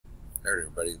Alright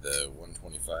everybody, the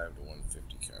 125 to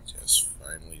 150 contest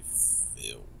finally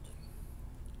filled.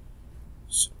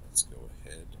 So let's go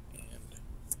ahead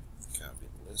and copy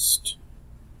the list.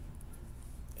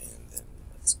 And then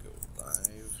let's go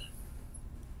live.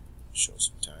 Show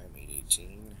some time,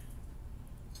 8:18.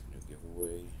 New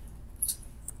giveaway,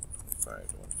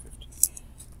 125 to 150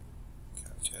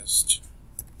 contest.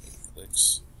 8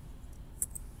 clicks.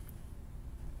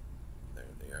 There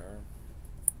they are,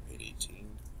 8:18.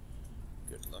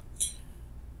 Good luck.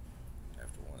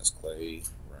 After one is Clay,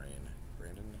 Ryan,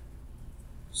 Brandon,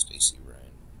 Stacy,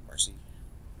 Ryan, Marcy,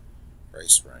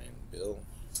 Bryce, Ryan, Bill,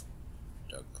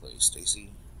 Doug, Clay,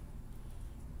 Stacy,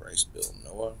 Bryce, Bill,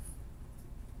 Noah.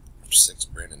 6,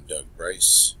 Brandon, Doug,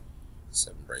 Bryce.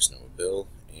 7, Bryce, Noah, Bill.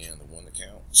 And the one that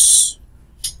counts,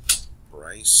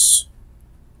 Bryce,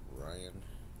 Ryan,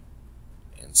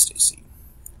 and Stacy.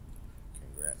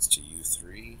 Congrats to you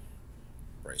 3.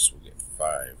 Bryce will get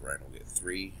 5, Ryan will get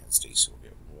 3, and Stacy will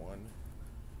get 1.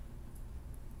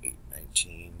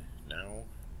 8:19 now,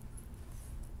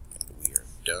 and we are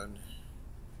done.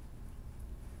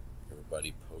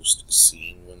 Everybody post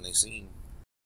seen when they seen.